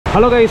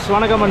Hello guys,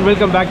 வணக்கம் and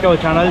welcome back to our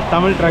channel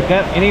Tamil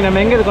Tracker. இன்னைக்கு நம்ம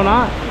எங்க இருக்கோம்னா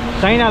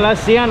சைனால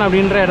Xi'an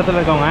அப்படிங்கற இடத்துல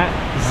இருக்கோங்க.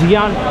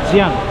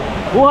 Xi'an.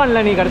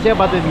 Wuhanல நீ கடைசியா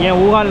பாத்துட்டீங்க.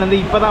 Wuhanல இருந்து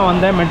இப்பதான்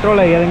வந்தேன்.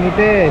 மெட்ரோல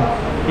இறங்கிட்டு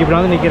இப்ப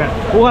வந்து நிக்கிறேன்.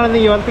 Wuhanல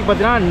இருந்து இங்க வரதுக்கு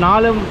பாத்தீங்கன்னா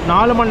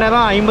 4 மணி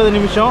நேரம் 50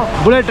 நிமிஷம்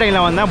புல்லட்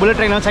ட்ரெயின்ல வந்தேன். புல்லட்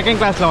ட்ரெயின்ல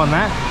செகண்ட் கிளாஸ்ல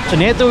வந்தேன். சோ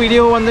நேத்து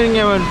வீடியோ வந்து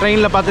நீங்க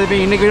ட்ரெயின்ல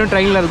பார்த்திருப்பீங்க. இன்னைக்கு வீடியோ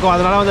ட்ரெயின்ல இருக்கும்.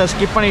 அதனால வந்து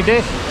ஸ்கிப் பண்ணிட்டு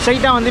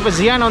ஸ்ட்ரைட்டா வந்து இப்ப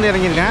Xi'an வந்து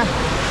இறங்கிருக்கேன்.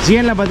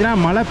 Xi'anல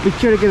பாத்தீங்கன்னா மழை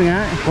பிச்சு எடுக்குதுங்க.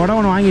 கொடை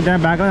ஒன்று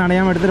வாங்கிட்டேன். பேக்ல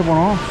நடையாம எடுத்துட்டு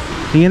போனோம்.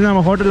 இங்கேருந்து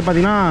நம்ம ஹோட்டல்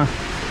பார்த்தீங்கன்னா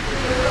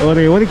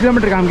ஒரு 1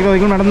 கிலோமீட்டர் காமிக்கிறோம். 1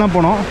 கிலோமீட்டர் நடந்து தான்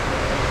போனோம்.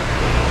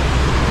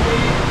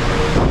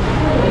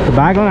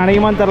 பேக்லாம்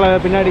நடையுமான்னு தெரில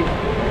பின்னாடி.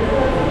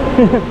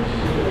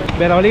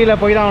 வேறு வழியில்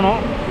போய் தான்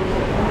ஆகணும்.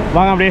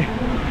 வாங்க அப்படியே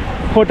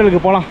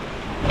ஹோட்டலுக்கு போகலாம்.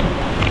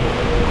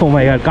 ஓ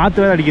மை காட்,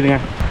 காற்று வேறு அடிக்குதுங்க.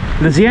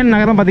 இந்த Xi'an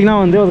நகரம் பார்த்திங்கன்னா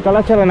வந்து ஒரு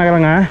கலாச்சார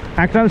நகரங்க.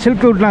 ஆக்சுவலாக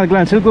சில்க் ரூட்லாம்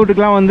இருக்கலாம். சில்க்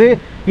ரூட்டுக்கெலாம் வந்து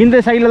இந்த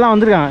சைடில் தான்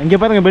வந்துருக்காங்க. இங்கே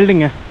பாருங்கள்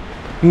பில்டிங்கு.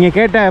 இங்கே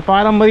கேட்ட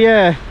பாரம்பரிய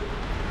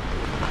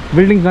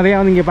பில்டிங்ஸ் நிறையா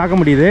வந்து இங்கே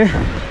பார்க்க முடியுது.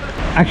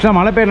 ஆக்சுவலாக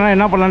மழை பெய்யறனால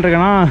என்ன பண்ணலான்னு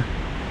இருக்கேன்னா,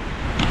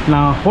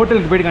 நான்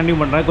ஹோட்டலுக்கு போய்ட்டு கண்டினியூ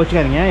பண்ணுறேன்.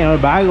 கொச்சிக்காதீங்க,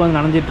 என்னோடய பேக் வந்து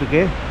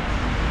நனைஞ்சிட்ருக்கு.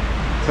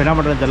 இப்போ என்ன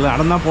பண்ணுறதுன்னு தெரியல.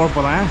 நடந்து தான் போக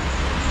போகிறேன்.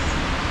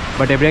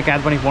 பட் எப்படியே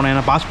கேர் பண்ணி போனேன்.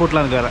 ஏன்னா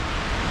பாஸ்போர்ட்லாம் இருக்கு வேறு.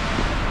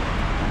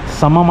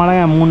 செம்ம மழை.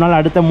 3 நாள்,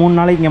 அடுத்த 3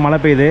 நாளைக்கு இங்கே மழை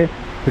பெய்யுது.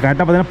 இப்போ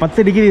கரெக்டாக பார்த்தீங்கன்னா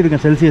 10 டிகிரி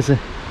இருக்குது செல்சியஸ்.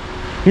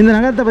 இந்த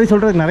நகரத்தை பற்றி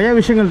சொல்கிறதுக்கு நிறைய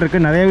விஷயங்கள்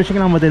இருக்குது. நிறைய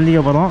விஷயங்கள் நம்ம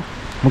தெரிஞ்சுக்க போகிறோம்.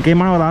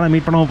 முக்கியமான ஒரு ஆளை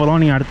மீட் பண்ண போகிறோம்.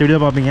 நீங்கள் அடுத்த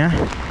வீடியோ பார்ப்பீங்க.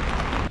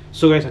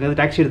 ஸோ கைஸ், அங்கே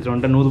டாக்ஸி எடுத்துகிட்டு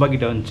வந்துட்டு 100 ரூபா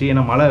கிட்ட வந்துச்சு.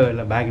 ஏன்னா மழை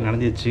இல்லை, பேக்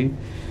நனைஞ்சிச்சு,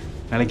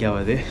 நாளைக்கு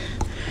ஆகாது.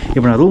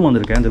 இப்போ நான் ரூம்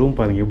வந்திருக்கேன். அந்த ரூம்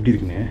பாருங்கள் எப்படி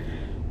இருக்குங்க.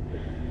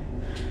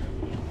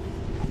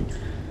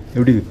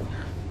 எப்படி இருக்கு?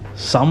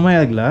 செம்மையாக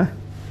இருக்குல்ல?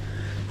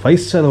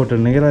 5 ஸ்டார்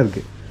ஹோட்டல் நிகராக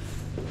இருக்குது.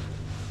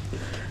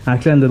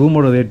 ஆக்சுவலாக அந்த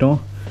ரூமோட ரேட்டும்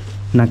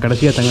நான்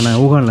கடைசியாக தங்கினேன்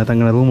ஊகானில்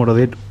தங்கின ரூமோட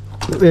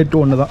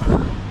ரேட்டும் ஒன்று தான்.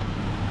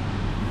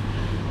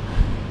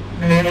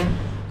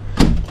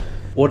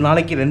 ஒரு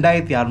நாளைக்கு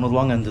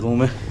 2600 அந்த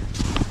ரூமு.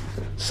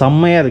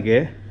 செம்மையாக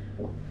இருக்குது.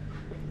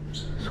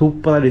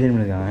 சூப்பராக டிசைன்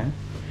பண்ணியிருக்காங்க.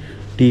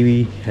 டிவி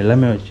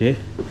எல்லாமே வச்சு.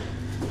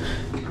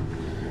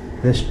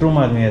 ரெஸ்ட் ரூம்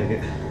அருமையாக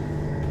இருக்குது.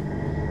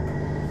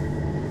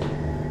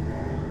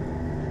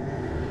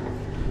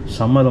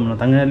 செம்ம ரூம்.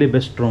 நான் தங்கினாலே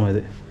பெஸ்ட் ரூம்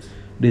இது.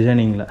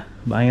 டிசைனிங்கில்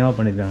பயங்கரமாக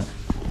பண்ணியிருக்காங்க.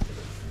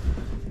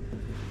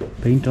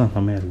 பெயிண்ட்லாம்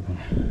செம்மையாக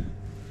இருக்குங்க.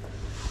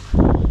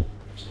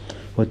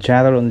 ஒரு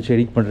சேரோட வந்து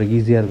எடிட் பண்ணுறதுக்கு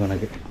ஈஸியாக இருக்கும்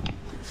எனக்கு.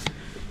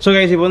 ஸோ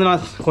கைஸ், இப்போ வந்து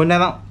நான் கொஞ்ச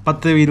நேரம்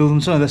 10-20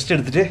 நிமிஷம் ரெஸ்ட்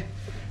எடுத்துகிட்டு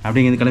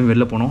அப்படிங்கிறது கிளம்பி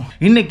வெளில போனோம்.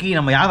 இன்றைக்கி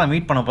நம்ம யாரை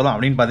மீட் பண்ண போதும்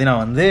அப்படின்னு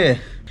பார்த்தீங்கன்னா வந்து,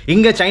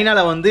 இங்கே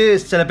சைனாவில் வந்து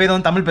சில பேர்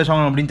வந்து தமிழ்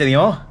பேசுவாங்க அப்படின்னு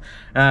தெரியும்.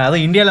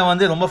 அதுவும் இந்தியாவில்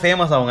வந்து ரொம்ப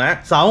ஃபேமஸ் அவங்க.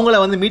 ஸோ அவங்கள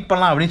வந்து மீட்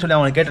பண்ணலாம் அப்படின்னு சொல்லி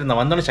அவங்க கேட்டிருந்தேன்.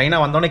 வந்தோடனே சைனா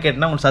வந்தோடனே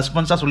கேட்டேன்னா உங்களுக்கு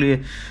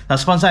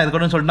சஸ்பென்ஸாக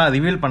இருக்கணும்னு சொல்லிட்டு நான்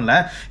ரிவீல் பண்ணல.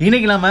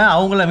 இன்றைக்கி நம்ம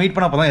அவங்கள மீட்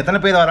பண்ண போதும்.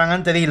 எத்தனை பேர்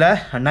வராங்கன்னு தெரியல.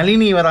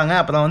 நளினி வராங்க,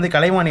 அப்புறம் வந்து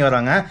கலைவாணி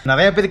வராங்க.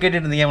 நிறைய பேர்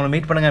கேட்டுட்டு இருந்தீங்க அவங்களை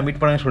மீட்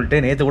பண்ணுங்கன்னு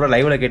சொல்லிட்டு. நேற்று கூட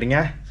லைவில் கேட்டீங்க.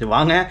 சரி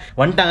வாங்க,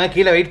 வந்துட்டாங்க,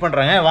 கீழே வெயிட்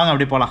பண்ணுறாங்க. வாங்க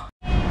அப்படி போகலாம்.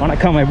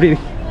 வணக்கம், எப்படி?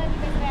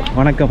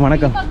 வணக்கம்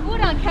வணக்கம்.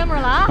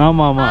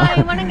 ஆமாம் ஆமாம்.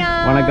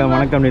 வணக்கம்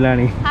வணக்கம்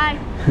நிலானி.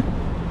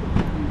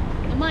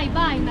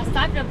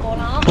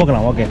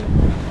 போகலாம். ஓகே.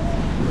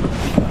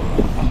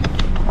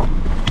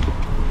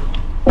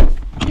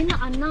 என்ன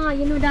அண்ணா,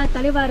 என்னோட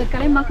தலைவர்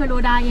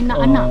கலைமகளோட என்ன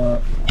அண்ணா.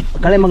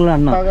 கலைமகள்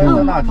அண்ணா.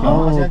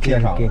 Okay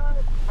okay.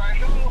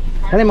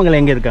 கலைமகள்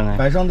எங்கே இருக்காங்க?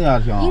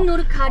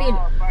 இன்னொரு காரில்.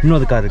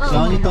 இன்னொரு கார் இருக்கு.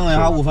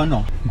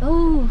 ஓ,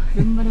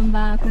 ரொம்ப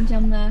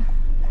கொஞ்சம்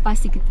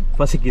பசிக்குது.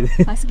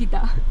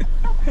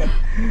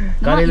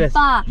 காலையில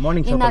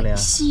மார்னிங் சாப்பிடலையா?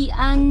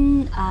 Xi'an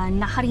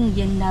நகரின்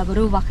என்ற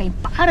ஒரு வகை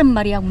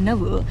பாரம்பரிய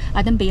உணவு.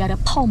 அதன் பெயர்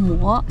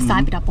பாவமோ.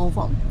 சாப்பிட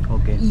போவோம்.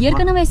 ஓகே.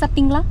 ஏற்கனவே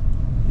சாப்பிட்டீங்களா?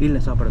 இல்ல,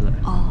 சாப்பிடல.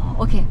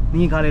 ஓகே.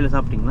 நீங்க காலையில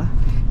சாப்பிட்டீங்களா?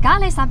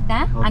 காலை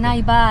சாப்பிட்டேன். ஆனா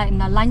இப்ப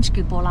நான்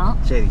லஞ்சுக்கு போலாம்.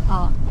 சரி.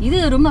 இது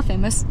ரொம்ப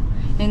ஃபேமஸ்.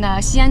 இந்த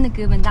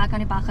Xi'aனுக்கு வந்தா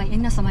கண்டிப்பாக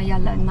என்ன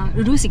சமையல் நான்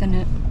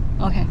ருசிக்கணும்.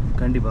 ஓகே.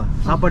 கண்டிப்பா.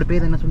 சாப்பாடு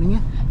பேர் என்ன சொன்னீங்க?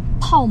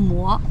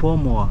 பாவமோ.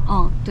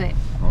对.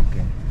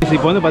 ஓகே.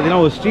 இப்போ வந்து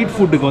பார்த்தீங்கன்னா ஒரு ஸ்ட்ரீட்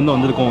ஃபுட்டுக்கு வந்து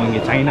வந்திருக்கோம்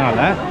இங்கே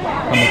சைனாவில்.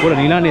 நம்ம கூட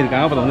நிலானி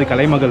இருக்காங்க, அப்புறம் வந்து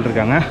கலைமகள்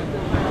இருக்காங்க.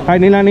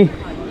 ஹாய் நிலானி.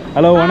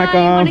 ஹலோ,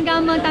 வணக்கம்.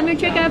 வணக்கம் தமிழ்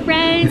ட்ரெக்கர்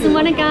ஃப்ரெண்ட்ஸ்.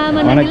 வணக்கம்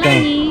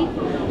நிலானி.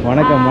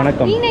 வணக்கம்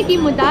வணக்கம். இன்னைக்கு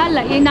முதல்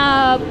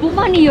நான்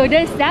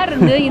புமானியோட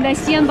சேர்ந்து இந்த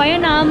Xi'an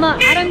பயணம்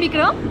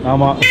ஆரம்பிக்கிறோம்.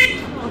 ஆமாம்,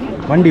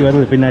 வண்டி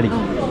வருது பின்னாடி.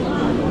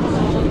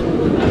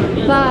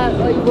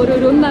 ஒரு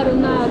ரொம்ப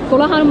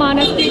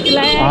கோலாகலமான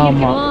ஸ்ட்ரீட்ல.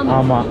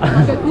 ஆமாம்,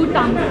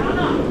 கூட்டம்,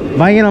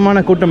 பயங்கரமான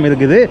கூட்டம்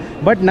இருக்குது.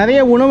 பட் நிறைய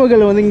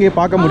உணவுகள் வந்து இங்கே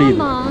பார்க்க முடியுது.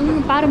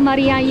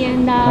 பாரம்பரிய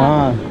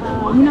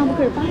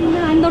உணவுகள்.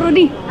 அந்த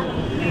ரொட்டி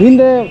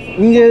இந்த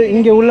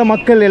இங்கே உள்ள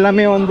மக்கள்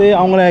எல்லாமே வந்து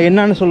அவங்கள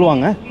என்னன்னு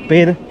சொல்லுவாங்க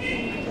பேர்?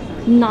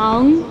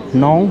 நாங்.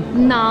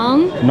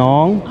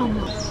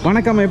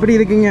 வணக்கம், எப்படி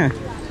இருக்கீங்க?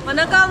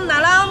 வணக்கம்.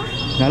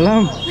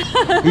 நலம்.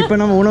 இப்போ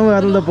நம்ம உணவு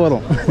அருந்த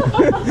போகிறோம்.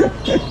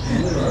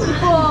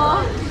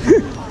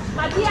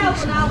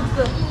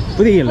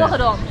 புரியல.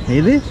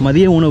 இது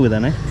மதிய உணவு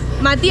தானே?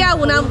 மதிய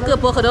உணவுக்கு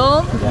போகிறோம்.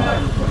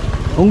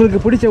 உங்களுக்கு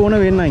பிடிச்ச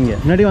உணவு என்ன? இங்கே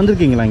முன்னாடி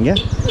வந்திருக்கீங்களா? இங்கே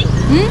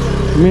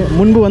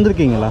முன்பு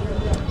வந்திருக்கீங்களா?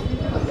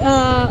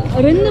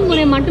 2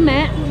 முறை மட்டுமே.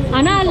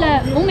 ஆனால்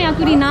உண்மையாக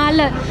கூறி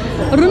 4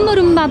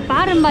 ரொம்ப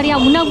பாரம்பரிய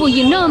உணவு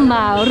இன்னும்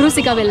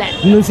ருசிக்கவில்லை.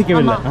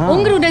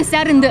 உங்களுடன்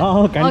சேர்ந்து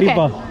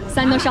கண்டிப்பா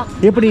சந்தோஷம்.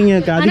 எப்படிங்க?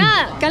 ஆனா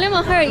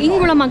கலைமகள்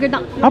இங்குள்ள மகள்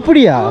தான்.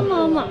 அப்படியா?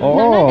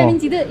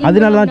 தெரிஞ்சது.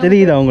 அதனால தான்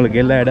தெரியுது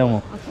உங்களுக்கு எல்லா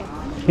இடமும்.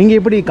 இங்க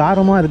எப்படி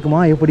காரமா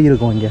இருக்குமா? எப்படி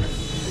இருக்கும் இங்க?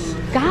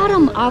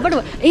 காரம்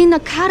அவ்வளவு இந்த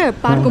காரம்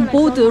பார்க்கும்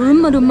போது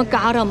ரொம்ப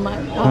காரம்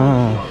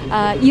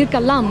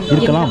இருக்கலாம்.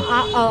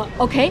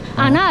 ஓகே,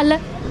 ஆனால்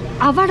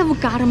அவ்வளவு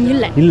காரம்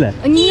இல்லை.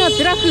 நீங்க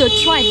பிறகு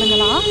ட்ரை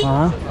பண்ணலாம்.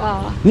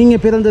 நீங்க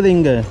பிறந்தது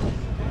எங்க?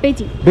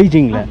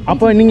 பெய்ஜிங்ல.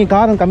 அப்ப நீங்க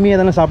காரம் கம்மியா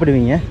தானே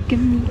சாப்பிடுவீங்க?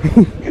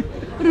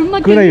 ரொம்ப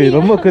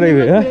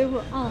குறைவு.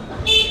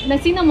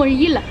 சீன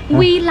மொழியில்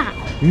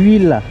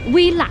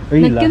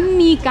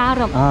கம்மி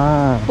காரம்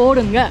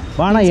போடுங்க.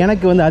 ஆனா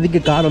எனக்கு வந்து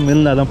அதிக காரம்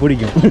இருந்தா தான்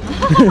பிடிக்கும்.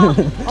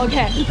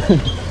 ஓகே,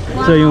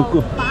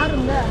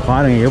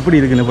 பாருங்க எப்படி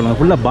இருக்குன்னு பாருங்க.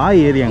 ஃபுல்லா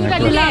பாய் ஏரியாங்க.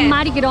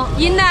 மாறிக்கிறோம்.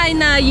 இந்த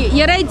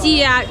இறைச்சி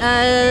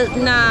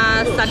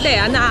சட்டை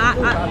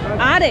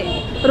ஆறு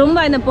ரொம்ப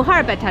இந்த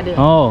புகழ் பெற்றது.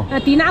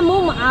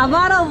 தினமும்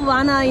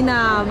அவ்வளவான இந்த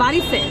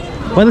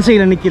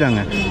வரிசையில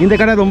நிக்கிறாங்க. இந்த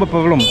கடை ரொம்ப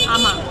பிரபலம்.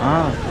 ஆமா.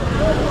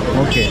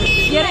 ஓகே.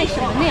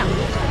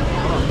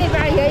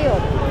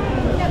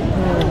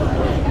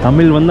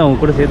 தமிழ் வந்து அவங்க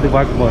கூட சேர்த்து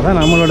பார்க்கும்போது தான்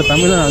நம்மளோட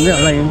தமிழ் வந்து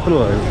நல்லா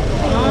இம்ப்ரூவ் ஆகுது.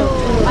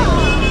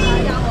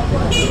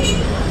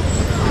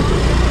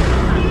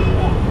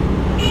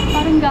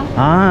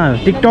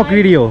 TikTok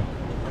video.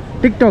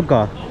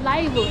 டிக்டாக்கா?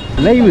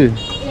 லைவ்.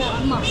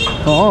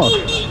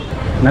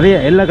 நிறைய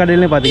எல்லா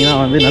கடையிலையும் பார்த்தீங்கன்னா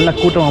வந்து நல்ல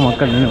கூட்டமாக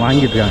மக்கள் நின்று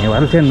வாங்கிட்டு இருக்காங்க,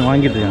 வரிசையாக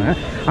வாங்கிட்டு இருக்காங்க.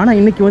 ஆனால்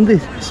இன்றைக்கி வந்து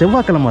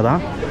செவ்வாய்க்கிழமை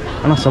தான்.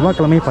 ஆனால்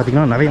செவ்வாய்க்கிழமையே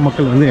பார்த்தீங்கன்னா நிறைய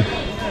மக்கள் வந்து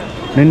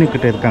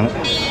நின்றுக்கிட்டு இருக்காங்க.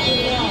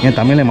 என்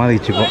தமிழை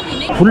மாறிச்சுப்போ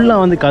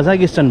ஃபுல்லாக வந்து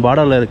கசாகிஸ்தான்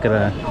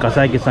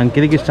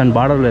கிர்கிஸ்தான்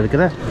பார்டரில்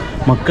இருக்கிற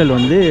மக்கள்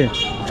வந்து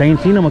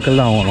சீன மக்கள்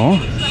தான் ஆகணும்.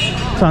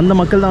 ஸோ அந்த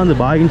மக்கள் தான் வந்து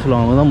பாயின்னு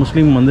சொல்லுவாங்க. தான்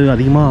முஸ்லீம் வந்து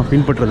அதிகமாக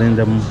பின்பற்றுறது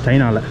இந்த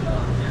சைனாவில்.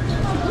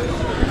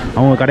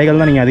 அவங்க கடைகள்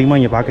தான் நீங்கள் அதிகமாக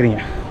இங்கே பார்க்குறீங்க.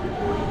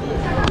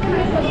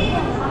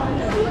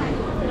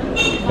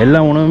 எல்லா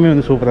உணவுமே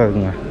வந்து சூப்பராக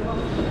இருக்குங்க.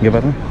 இங்கே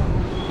பாருங்க,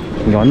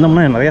 இங்கே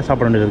வந்தோம்னா நிறையா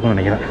சாப்பிட வேண்டியது இருக்குன்னு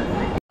நினைக்கிறேன்.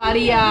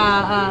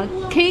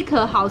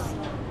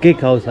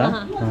 கேக் ஹவுஸா?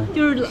 就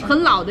是很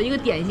老的一个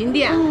点心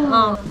店啊。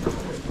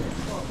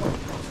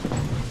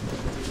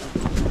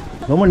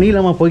ரொம்ப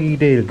நீளமாக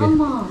போய்கிட்டே இருக்கு.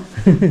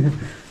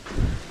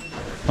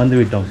 வந்து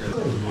விட்டோம்.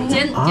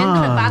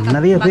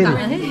 நிறைய பேர்.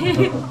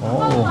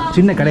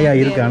 சின்ன கடையா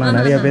இருக்கு, ஆனால்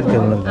நிறைய பேருக்கு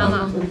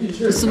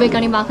சுவை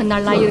கனிமாக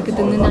நல்லா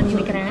இருக்குதுன்னு நான்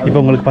நினைக்கிறேன். இப்போ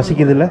உங்களுக்கு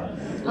பசிக்குது இல்லை?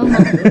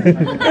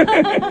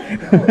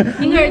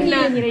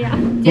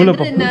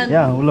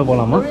 உள்ள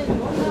போலாமா?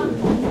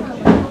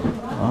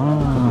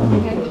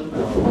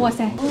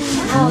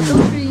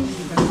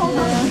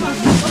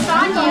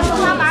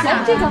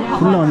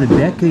 ஃபுல்லாக வந்து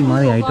பேக்கரி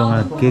மாதிரி ஐட்டங்க.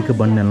 கேக்கு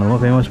பண்ணு ரொம்ப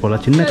ஃபேமஸ் போல.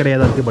 சின்ன கடையாக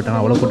தான் இருக்குது, பட்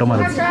ஆனால் அவ்வளோ கூட்டமாக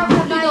இருக்குது.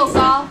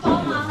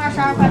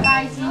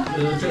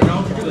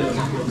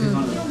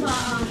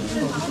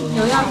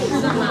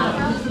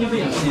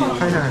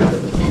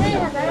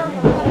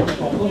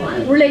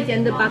 உள்ளே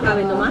சேர்ந்து பார்க்க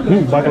வேண்டுமா?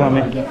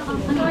 பார்க்கலாமே.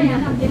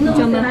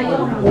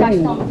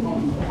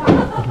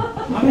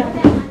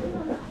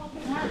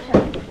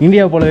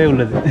 இந்தியா போலவே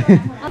உள்ளது.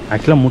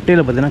 ஆக்சுவலாக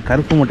முட்டையில் பார்த்தீங்கன்னா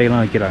கருப்பு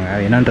முட்டையெல்லாம் வைக்கிறாங்க.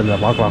 என்னன்றதை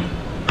பார்க்கலாம்.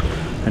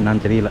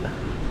 என்னான்னு தெரியல.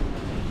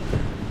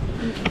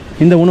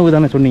 இந்த உணவு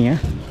தானே சொன்னீங்க?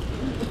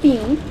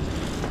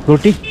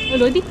 ரொட்டி.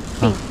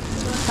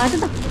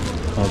 அதுதான்.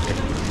 ஓகே.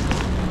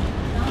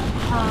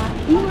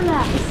 இங்குள்ள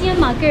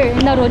ஷியான் மக்கள்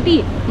இந்த ரொட்டி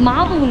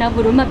மாவு உணவு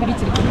ரொம்ப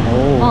பிடிச்சிருக்கு.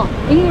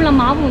 இங்குள்ள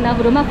மாவு உணவு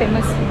ரொம்ப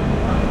ஃபேமஸ்.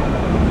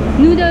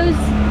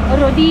 நூடுல்ஸ்,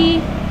 ரொட்டி,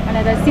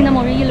 அதாவது சீன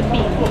மொழியில்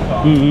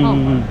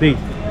பீ.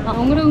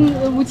 உங்களோட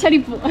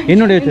உச்சரிப்பு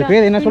என்னுடைய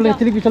பேர் என்ன சொல்லுங்க?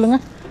 திருப்பி சொல்லுங்க.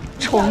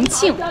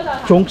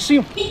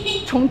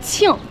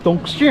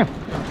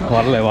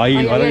 வரல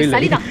வாயில் வரவில்லை.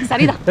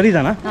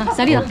 சரிதானா?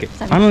 ஓகே.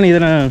 ஆனால் இதை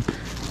நான்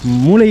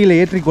மூளையில்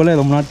ஏற்றிக்கொள்ள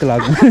ரொம்ப நாட்கள்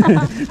ஆகும்.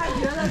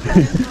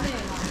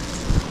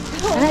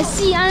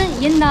 ஷியான்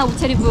என்ன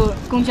உச்சரிப்பு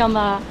கொஞ்சம்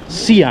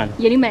ஷியான்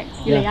எளிமை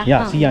இல்லையா?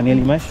 ஷியான்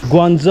எளிமை.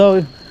 குவான்சோ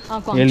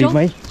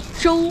எளிமை.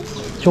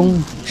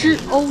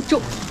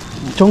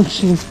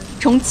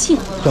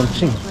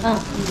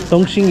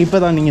 டொங்சிங் இப்போ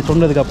தான் நீங்கள்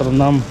சொன்னதுக்கு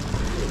அப்புறம் தான்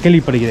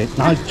கேள்விப்படுகிறேன்.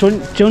 நான்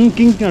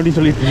சொன்கிங் அப்படின்னு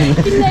சொல்லிட்டு இருக்கேன்.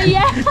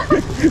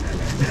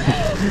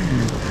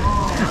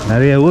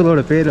 நிறைய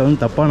ஊரோட பேரை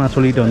வந்து தப்பாக நான்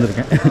சொல்லிட்டு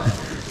வந்திருக்கேன்.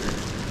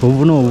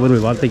 ஒவ்வொன்றும் ஒவ்வொரு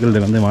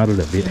வார்த்தைகள் வந்து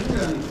மாறுது அப்படியே.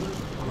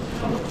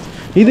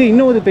 இது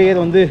இன்னொரு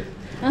பெயர் வந்து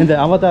இந்த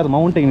அவதார்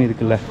மவுண்டைன்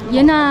இருக்குல்ல,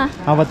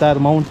 அவதார்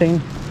மவுண்டைன்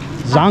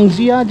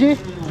ஜாங்ஜியாஜே.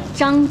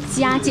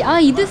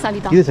 இது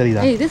சரிதான். இது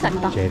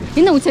சரிதான். சரி,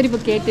 இந்த உச்சரிப்பு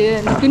கேட்டு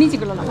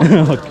துணிச்சுக்கலாம்.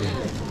 ஓகே.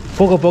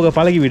 போக போக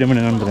பழகி விடும்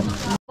நண்பரேன்.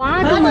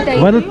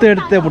 வறுத்து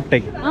எடுத்த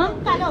முட்டை.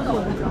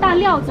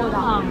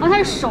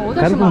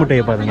 கருப்பு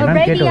முட்டையை பாருங்க.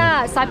 நான் கேட்டேன்.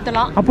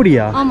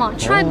 அப்படியா? ஆமா.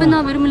 ட்ரை பண்ண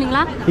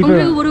விரும்புறீங்களா?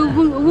 உங்களுக்கு ஒரு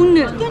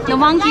ஒன்னு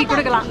வாங்கி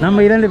கொடுக்கலாம். நம்ம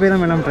இரண்டு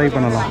பேரும் எல்லாம் ட்ரை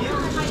பண்ணலாம்.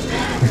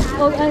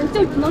 就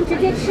能直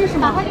接吃是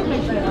吗？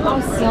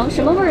行，什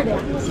么味儿的呀？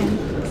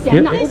咸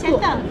的。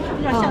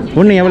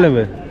ஒன்று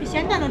எவ்வளவு?咸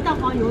蛋的蛋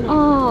黄油的。哦，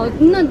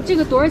那这个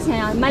多少钱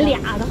呀？买俩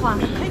的话。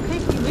可以，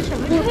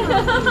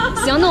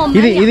行，那我们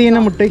இது என்ன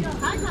முட்டை?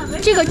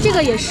这个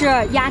也是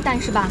鸭蛋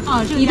是吧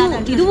？இது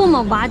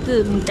வாத்து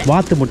முட்டை.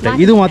 வாத்து முட்டை.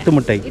 இது வாத்து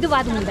முட்டை. இது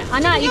வாத்து முட்டை.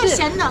 ஆனா இது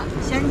咸的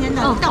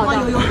蛋黄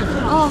油油的。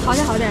哦，好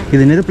的好的。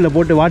இது நெருப்புல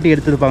போட்டு வாட்டி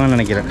எடுத்துப்பாங்கன்னு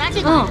நினைக்கிறேன்.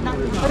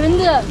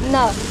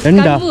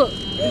 ரெண்டா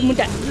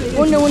முட்டை.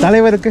 ஒன்னு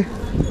தலைவருக்கு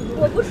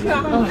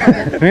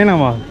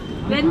வேணாமா?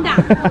 ரெண்டா.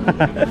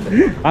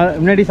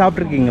 முன்னாடி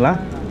சாப்பிட்டுருக்கீங்களா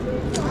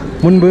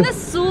முன்பு?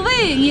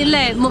 சுவை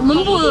இல்லை,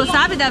 முன்பு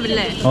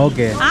சாப்பிடவில்லை.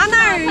 ஓகே.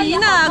 ஆனால்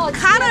இந்த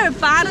கலர்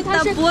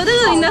பார்த்த போது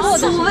இந்த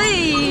சுவை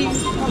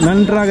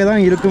நன்றாக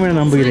தான் இருக்கும் என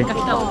நம்புகிறேன்.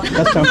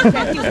 கஷ்டம்.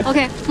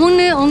 ஓகே,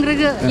 ஒன்று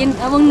உங்களுக்கு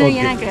ஒன்று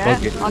எனக்கு.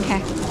 ஓகே.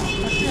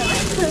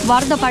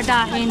 வருத்தப்பட்டா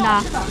இந்த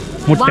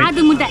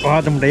வாத்து முட்டை.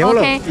 வாத்து முட்டை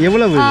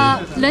எவ்வளவு?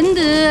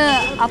 2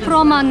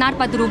 அப்புறமா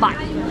 40 ரூபாய்.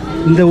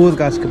 இந்த ஊர்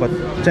காசுக்கு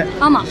பார்த்து.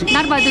 ஆமா,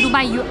 40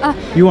 ரூபாய்.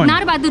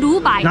 40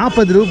 ரூபாய்.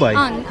 40 ரூபாய்.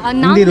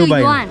 4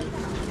 ரூபாய்.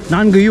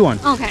 4 யுவான்.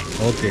 ஓகே.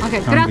 ஓகே. ஓகே.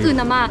 பிறகு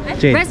நம்ம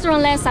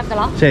ரெஸ்டாரண்ட்ல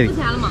சாப்பிடலாம். சரி.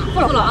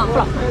 போலாம்.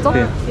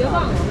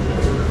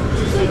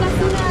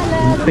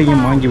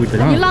 முட்டையும் வாங்கி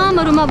விட்டுதான். எல்லாம்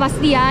ரொம்ப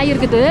வசதியா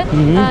இருக்குது.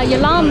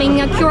 எல்லாம்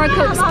நீங்க QR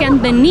code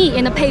ஸ்கேன் பண்ணி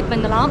என்ன பே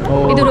பண்ணலாம்.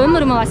 இது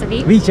ரொம்ப வசதி.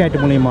 WeChat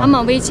மூலமா.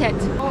 ஆமா, WeChat.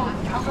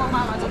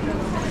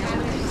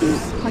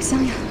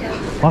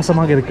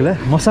 வாசமாக இருக்குல்ல,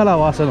 மசாலா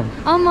வாசனம்.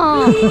 ஆமா.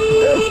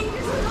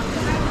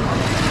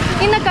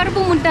 இந்த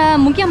கருப்பு முட்டை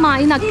முக்கியமா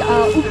இந்த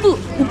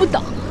உப்பு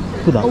தான்.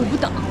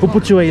 உப்பு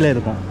சுவையில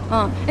இருக்கும்.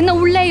 இந்த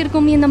உள்ளே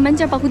இருக்கும் இந்த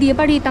மஞ்சள் பகுதி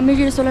எப்படி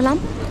தமிழில் சொல்லலாம்?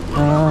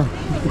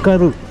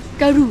 கரு.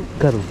 கரு.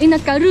 கரு. இந்த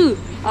கரு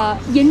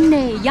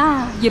எண்ணெயா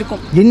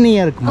இருக்கும்.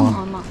 எண்ணெயா இருக்குமா?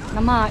 ஆமா.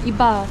 நம்ம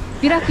இப்ப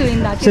பிறகு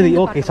இந்த சரி,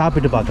 ஓகே,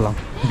 சாப்பிட்டு பார்க்கலாம்.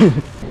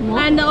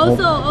 And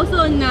also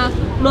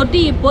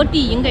roti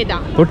poti இங்கே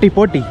தான். ரொட்டி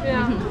போட்டி.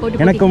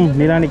 எனக்கும்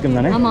நிலானிக்கும்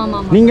தானே? ஆமா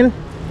ஆமா. நீங்கள்?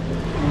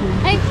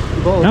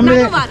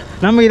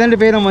 நம்ம 2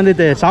 பேரும்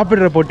வந்துட்டு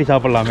சாப்பிடுற போட்டி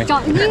சாப்பிடலாமே.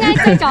 应该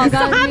再找个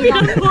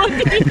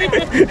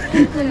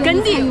跟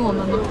地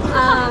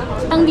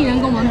当地人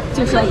跟我们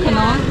就是可能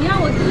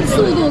速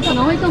度可能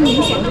会更明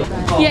显。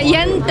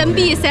என்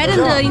தம்பி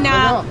சேர்ந்து இந்த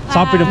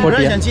சாப்பிடும்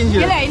போட்டி.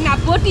 இல்லை, இந்த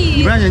போட்டி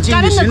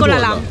கலந்து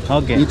கொள்ளலாம்.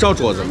 ஓகே.你照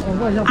桌子。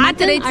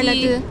ஆத்திரச்சி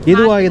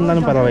எதுவாக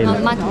இருந்தாலும் பரவாயில்லை.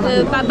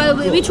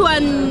 which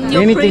one you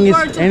anything is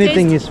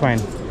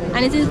fine.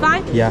 Anything is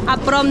fine? Yeah.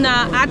 அப்புறம்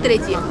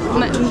ஆத்திரச்சி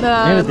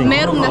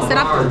மேலும்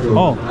சிறப்பு.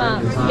 ஓ.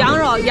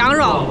 羊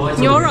肉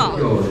牛肉.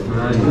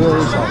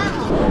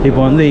 இப்போ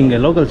வந்து இங்கே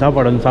லோக்கல்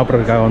சாப்பாடு வந்து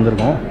சாப்பிட்றதுக்காக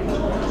வந்திருக்கோம்.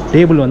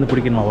 டேபிள் வந்து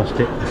பிடிக்கணுமா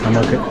ஃபஸ்ட்டு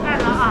நமக்கு.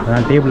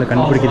 அதான் டேபிளில்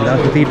கண்டுபிடிக்கிறதுக்காக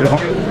சுற்றிக்கிட்டு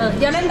இருக்கோம்.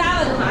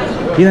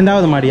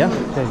 2வது மாடியா?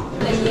 சரி.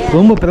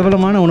 ரொம்ப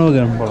பிரபலமான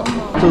உணவுகள் போல.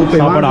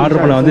 சாப்பாடு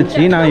ஆர்டர் பண்ண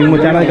வந்துச்சு. நான் இவங்க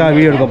சேனலுக்காக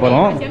வீடியோ எடுக்க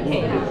போகிறோம்.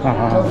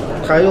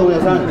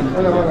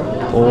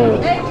 ஓ,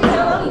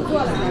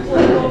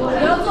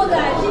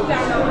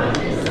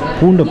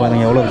 பூண்டு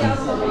பாருங்க எவ்வளோ இருக்கு.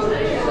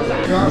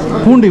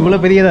 பூண்டு இவ்வளோ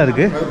பெரியதாக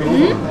இருக்கு.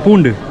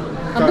 பூண்டு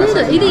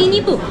இது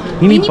இனிப்பு.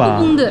 இனிப்பா?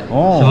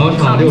 ஓ,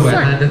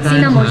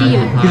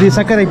 இது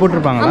சர்க்கரை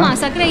போட்டிருப்பாங்க. ஆமா,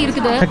 சர்க்கரை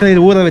இருக்குது. சர்க்கரை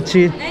ஊற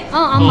வச்சு.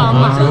 ஆமா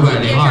ஆமா.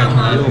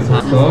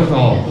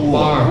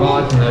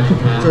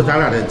 这咱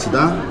俩的鸡蛋。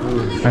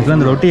ஆக்சுவலாக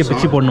அந்த ரொட்டியை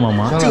பிச்சு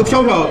போடணுமாமா? 这个飘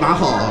飘拿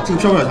好，这个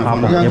飘飘拿好。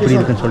 ஆமாம், எப்படி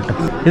இருக்குன்னு சொல்லிட்டு.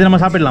 இது நம்ம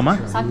சாப்பிடலாமா?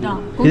 சாப்பிடலாம்.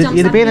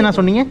 இது பேர் என்ன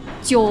சொன்னீங்க?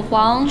 韭黄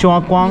牛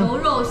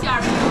肉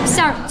馅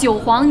儿韭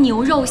黄牛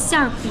肉馅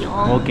饼.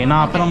 ஓகே,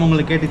 நான் அப்புறம்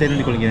உங்களுக்கு கேட்டு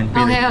தெரிந்து கொள்கிறேன்.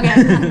 Okay okay.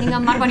 நீங்க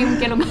மறுபடியும்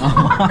கேளுங்க.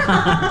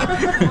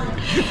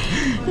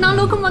 நான்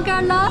லோக்கு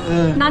மக்கள்ல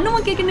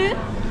நானும் கேட்கணும்.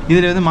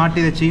 இதில் வந்து மாட்டு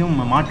இறைச்சியும்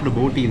மாட்டோட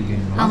போட்டி இருக்கு.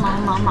 ஆமா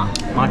ஆமா ஆமா.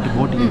 மாட்டு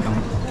போட்டி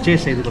இருக்காங்க.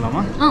 சேஸ் செய்து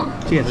கொள்ளலாமா?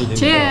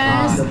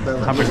 சேஸ்.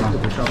 சாப்பிடலாம்.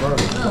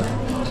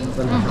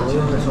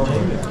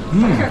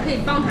 可以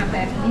帮他掰。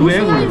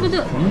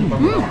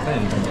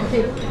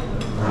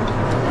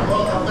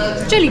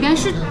这里边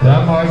是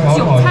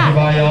韭菜。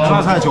榨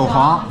菜韭黄。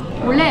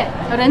உள்ளே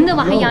 2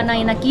 வகையான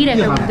இந்த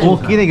கீரைகள் ஓ,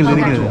 கீரைகள்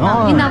இருக்கிறது.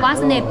 இந்த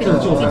வாசனை எப்படி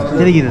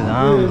தெரிகிறது?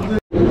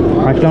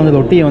 ஆக்சுவலாக வந்து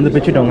ரொட்டியை வந்து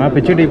பிச்சுட்டோங்க.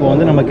 பிச்சுட்டு இப்போ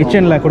வந்து நம்ம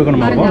கிச்சனில்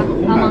கொடுக்கணுமா?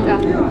 ஆமாங்க.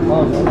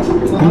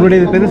 உங்களுடைய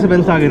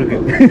பெருசாக இருக்கு.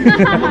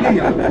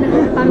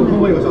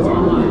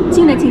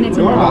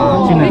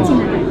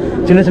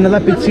 சின்ன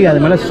சின்னதாக பிச்சு அது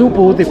மேலே சூப்பு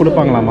ஊற்றி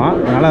கொடுப்பாங்களாமா.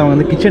 அதனால் அவங்க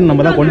வந்து கிச்சன்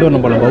நம்ம தான் கொண்டு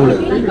வரணும் போல பவுல்.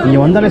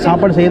 நீங்கள் வந்தாலே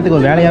சாப்பாடு செய்யறதுக்கு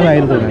ஒரு வேலையாகவே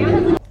ஆயிருந்துங்க.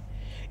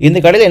 இந்த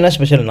கடையில் என்ன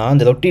ஸ்பெஷல்னா,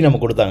 இந்த ரொட்டி நம்ம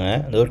கொடுத்தாங்க.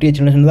 அந்த ரொட்டியை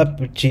சின்ன சின்னதாக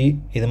பிச்சு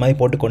இது மாதிரி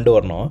போட்டு கொண்டு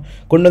வரணும்.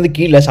 கொண்டு வந்து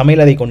கீழே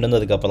சமையல் அறை கொண்டு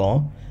வந்ததுக்கப்புறம்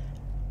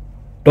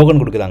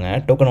டோக்கன் கொடுக்குறாங்க.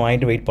 டோக்கன்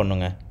வாங்கிட்டு வெயிட்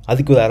பண்ணுங்க.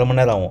 அதுக்கு ஒரு 1/2 மணி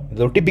நேரம் ஆகும். இது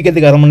ரொட்டி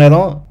பிக்கிறதுக்கு 1/2 மணி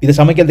நேரம், இது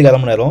சமைக்கிறதுக்கு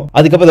 1/2 மணி நேரம்.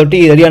 அதுக்கப்புறம் ரொட்டி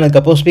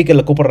ரெடியானதுக்கப்புறம்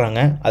ஸ்பீக்கரில்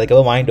கூப்பிட்றாங்க.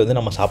 அதுக்கப்புறம் வாங்கிட்டு வந்து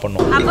நம்ம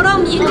சாப்பிடணும். அப்புறம்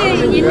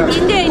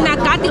இங்கே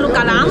நான்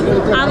காத்திருக்கலாம்.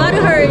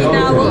 அவர்கள்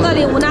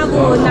உங்களின்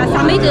உணவு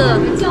சமைத்து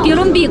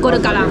திரும்பி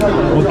கொடுக்கலாம்.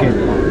 ஓகே,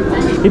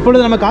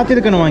 இப்பொழுது நம்ம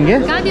காத்திருக்கணும். அங்கே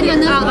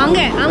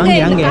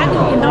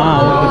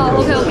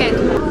ஓகே ஓகே.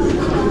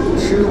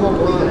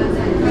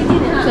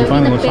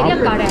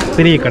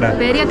 பெரிய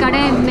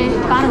கடை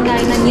பாருங்க.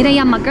 இந்த நிறைய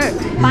மக்கள்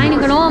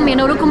பயணிகளும்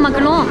என்னோருக்கும்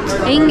மக்களும்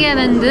இங்கே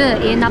வந்து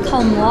என்ன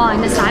போமோ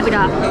இந்த சாப்பிட.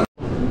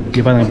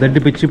 இப்போ பாருங்க பிரெட்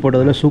பிச்சு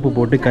போட்டதில் சூப்பு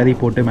போட்டு கறி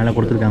போட்டு மேலே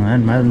கொடுத்துருக்காங்க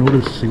மேலே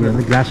நூடுல்ஸ் இது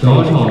வந்து கிளாஸ்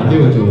நூடுல்ஸ்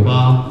 698，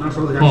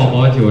泡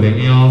馍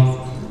901，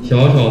小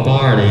炒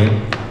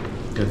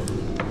820。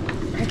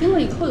给我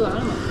一口就完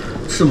了嘛，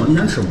吃吗？你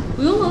想吃吗？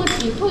不用我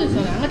一口就行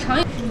了，我尝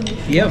一。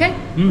 ஓகே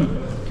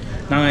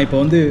நாங்கள் இப்போ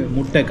வந்து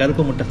முட்டை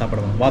கருப்பு முட்டை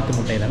சாப்பிடுவோம் வாத்து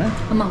முட்டை தானே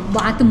ஆமாம்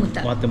வாத்து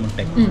முட்டை வாத்து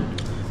முட்டை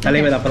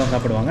தலைவர் அப்புறம்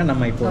சாப்பிடுவாங்க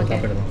நம்ம இப்போ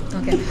சாப்பிடுவோம்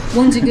ஓகே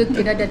ஒன்றுக்கு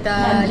கிட்டத்தட்ட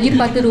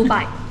 20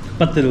 ரூபாய்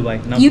 10 ரூபாய்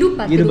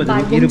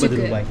 20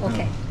 ரூபாய்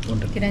ஓகே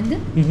ஒன்று கிடந்து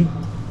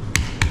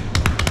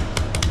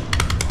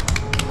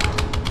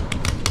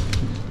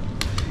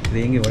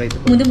இது எங்கே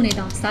உடைத்து முதமுறை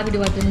தான்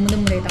சாப்பிடுவது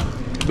முதமுறை தான்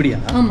இப்படியா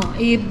ஆமாம்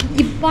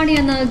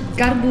இப்படியான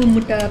கருப்பு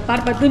முட்டை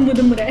பார்ப்பது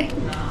முதமுறை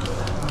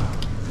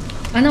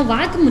ஆனால்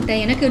வாத்து முட்டை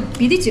எனக்கு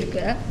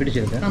பிடிச்சிருக்கு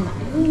ஆமாம்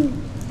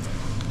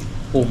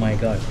ஓ மை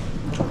காட்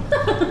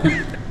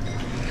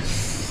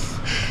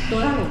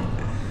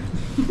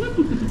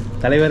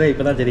தலைவரை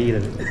இப்பதான்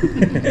தெரிகிறது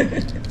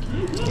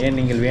ஏன்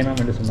நீங்கள் வேணாம்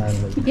என்று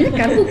சொன்னார்கள் இது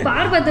கருப்பு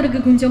பார்ப்பதற்கு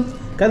கொஞ்சம்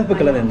கருப்பு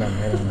கலர் என்ன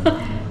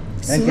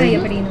சுவை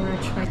எப்படின்னு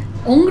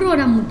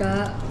உங்களோட முட்டை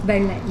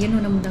வெள்ளை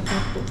என்னோட முட்டை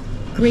கருப்பு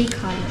கிரே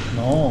கலர்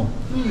நோ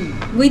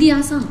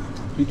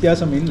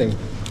வித்தியாசம் இல்லை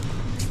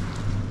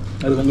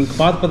அது உங்களுக்கு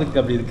பார்ப்பதற்கு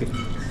அப்படி இருக்கு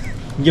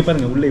இங்கே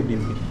பாருங்க உள்ளே எப்படி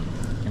இருக்கு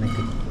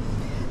எனக்கு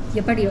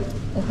எப்படி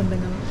ஓப்பன்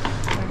பண்ணலாம்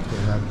给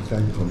它加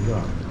一口热。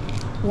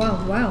 வாவ்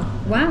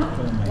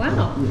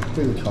这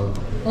个调的。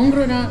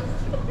 உங்களோட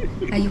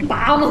ஐயோ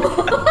பாவம்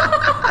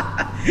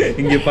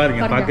இங்கே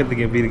பாருங்க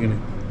பார்க்கறதுக்கு எப்படி இருக்குன்னு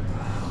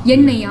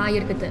எண்ணெயா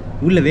இருக்குது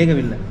உள்ள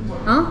வேகவில்லை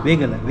ஆ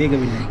வேகவில்லை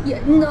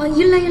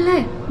இல்லை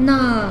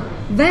நான்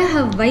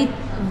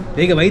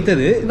வேக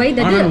வைத்தது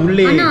ஆனால்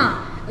உள்ளே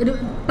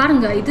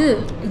பாருங்க இது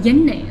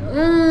எண்ணெய்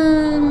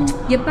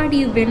எப்படி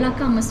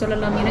வெள்ளக்காம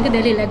சொல்லலாம் எனக்கு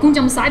தெரியல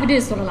கொஞ்சம் சாப்பிட்டு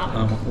சொல்லலாம்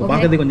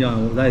பார்க்கறதுக்கு கொஞ்சம்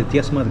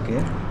வித்தியாசமா இருக்கு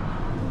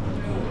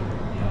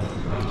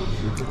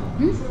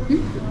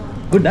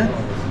குட்டா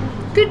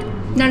குட்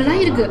நல்லா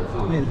இருக்கு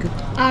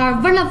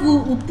அவ்வளவு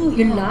உப்பு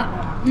இல்லை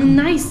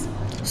நைஸ்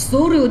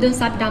சோறு உதவி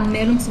சாப்பிட்டா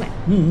மேலும் சுவை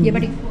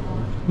எப்படி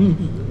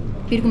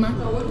இருக்குமா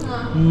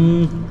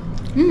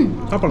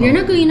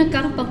எனக்கு இந்த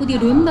கரு பகுதி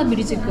ரொம்ப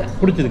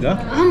பிடிச்சிருக்கா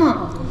ஆமா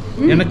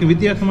எனக்கு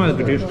வித்தியாசமா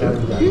இருக்கு டேஸ்ட்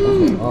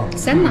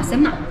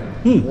செம்ம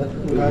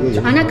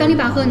ஆனா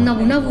கண்டிப்பாக இந்த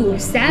உணவு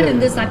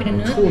சேர்ந்து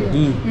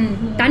சாப்பிடணும்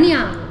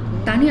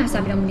தனியா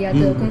சாப்பிட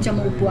முடியாது கொஞ்சம்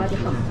உப்பு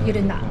அதிகம்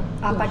இருந்தா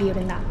அப்படி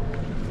இருந்தா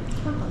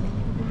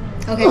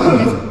ஓகே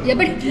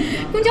எப்படி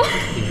கொஞ்சம்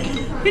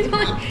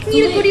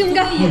நீங்க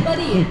குடியுங்க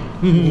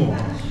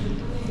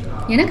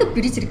எனக்கு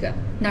பிடிச்சிருக்கு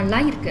நல்லா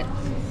இருக்கு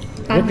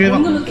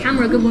உங்களுக்கு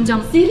கேமராக்கு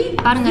கொஞ்சம்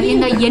பாருங்க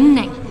இந்த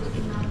எண்ணெய்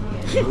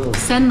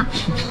செம்ம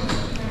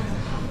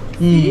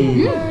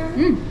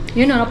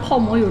என்னோட泡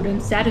馍有人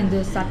சேர்ந்து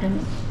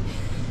சாப்பிடணும்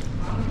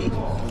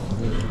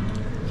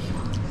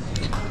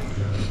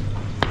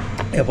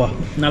ஏப்பா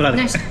நல்லா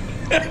இருக்கு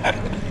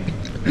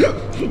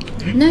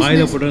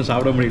ஆயில போட்டு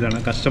சாப்பிட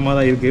முடியலன்னா கஷ்டமா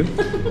தான் இருக்கு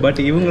பட்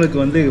இவங்களுக்கு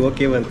வந்து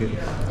ஓகேவா இருக்கு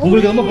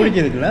உங்களுக்கு ரொம்ப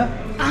பிடிச்சிருக்குல்ல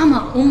ஆமா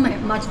உண்மை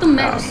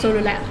மொத்தமே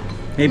சொல்லல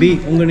மேபி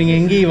நீங்க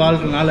எங்கேயும்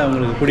வாழ்றதுனால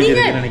உங்களுக்கு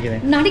பிடிச்சிருக்குன்னு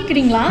நினைக்கிறேன்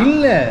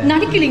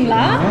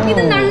நடிக்கிறீங்களா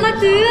இது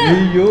நல்லது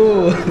ஐயோ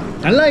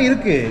நல்லா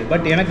இருக்கு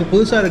பட் எனக்கு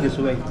புதுசா இருக்கு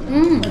சுவை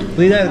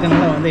புதிதா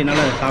இருக்கனால வந்து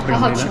என்னால சாப்பிட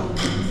முடியல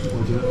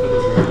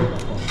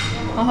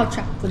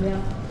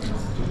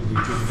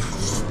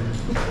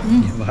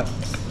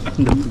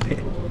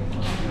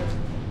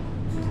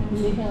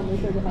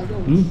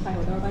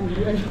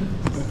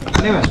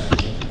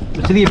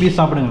சிறிய பீஸ்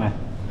சாப்பிடுங்களேன்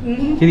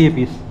சிறிய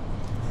பீஸ்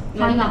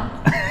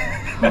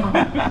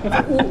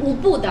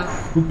உப்பு தான்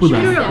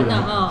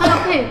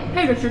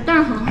配着吃但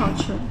是很好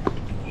吃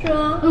是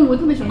吗我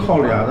特别喜欢靠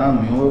脸的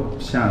没有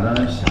咸的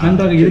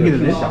நன்றாக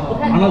இருக்கிறது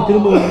ஆனால்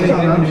திரும்ப像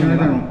咱平时那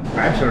种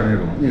白皮儿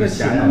那个咸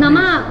的நம்ம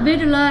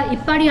வீட்டுல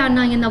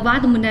இப்படியான இந்த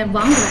வாது முட்டை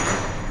வாங்குறேன்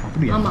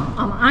ஆமா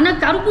ஆனா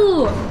கருப்பு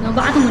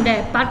வாது முட்டை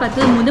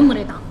பார்ப்பது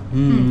முதமுறை தான்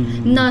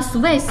இந்த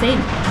சுவை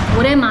சேம்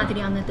ஒரே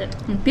மாதிரியானது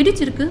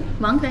பிடிச்சிருக்கு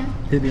வாங்குறேன்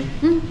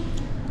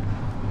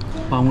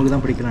அவங்களுக்கு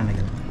தான் பிடிக்கலாம்னு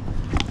நினைக்கிறேன்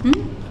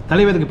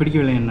தலைவருக்கு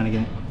பிடிக்கவில்லைன்னு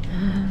நினைக்கிறேன்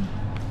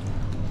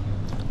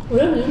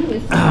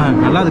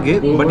நல்லா இருக்கு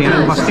பட்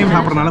எனக்கு ஃபர்ஸ்ட் டைம்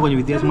சாப்பிட்றதுனால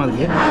கொஞ்சம் வித்தியாசமாக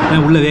இருக்கு ஏன்னா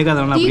உள்ள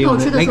வேகாதனால அப்படியே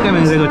வந்து லைட்டாக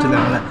வேக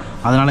வச்சிருக்காங்கல்ல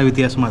அதனால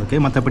வித்தியாசமாக இருக்கு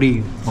மற்றபடி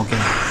ஓகே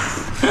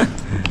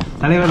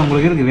தலைவர்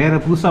உங்களுக்கு இருக்கு வேற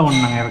புதுசாக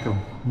ஒன்று நாங்கள்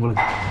இறக்குறோம்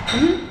உங்களுக்கு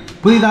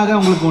புதிதாக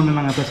உங்களுக்கு ஒன்று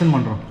நாங்கள் ப்ரெசென்ட்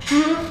பண்ணுறோம்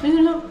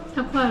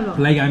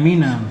like I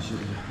mean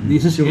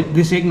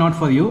this egg not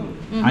for you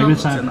I will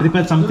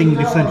prepare something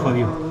different for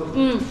you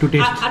to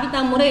taste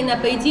அடுத்த முறை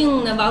நான் பெய்ஜிங்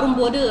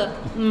வரும்போது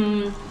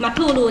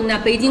மற்றொரு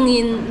நான்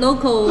பெய்ஜிங்கின்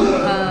local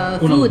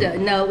food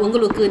நான்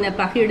உங்களுக்கு நான்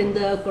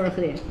பகிர்ந்து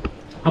கொடுக்கிறேன்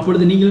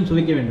அப்பொழுது நீங்களும்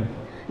சுவைக்க வேண்டும்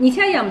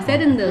நிச்சயம்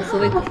சேர்ந்து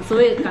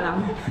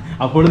சுவைக்கலாம்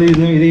அப்பொழுது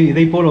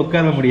இதை போல்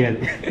உட்கார முடியாது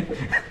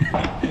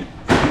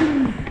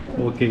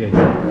ஓகே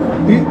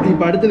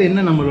இப்போ அடுத்தது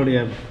என்ன நம்மளுடைய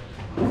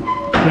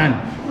பிளான்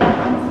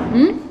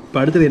இப்போ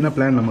அடுத்தது என்ன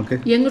பிளான் நமக்கு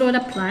எங்களோட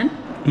பிளான்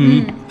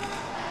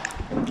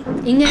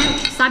இங்கே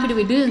சாப்பிட்டு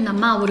விட்டு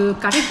நம்ம ஒரு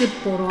கடைக்கு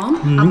போகிறோம்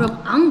அப்புறம்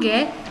அங்கே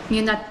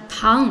இந்த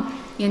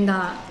இந்த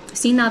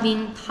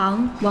சீனாவின்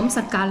தாங் வம்ச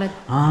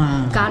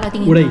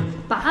காலத்தின் உடை.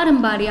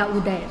 பாரம்பரிய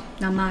உடை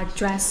நம்ம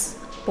ட்ரெஸ்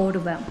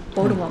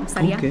போடுவோம்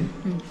சரியா? ஓகே.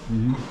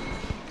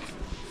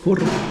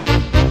 போடுறோம்.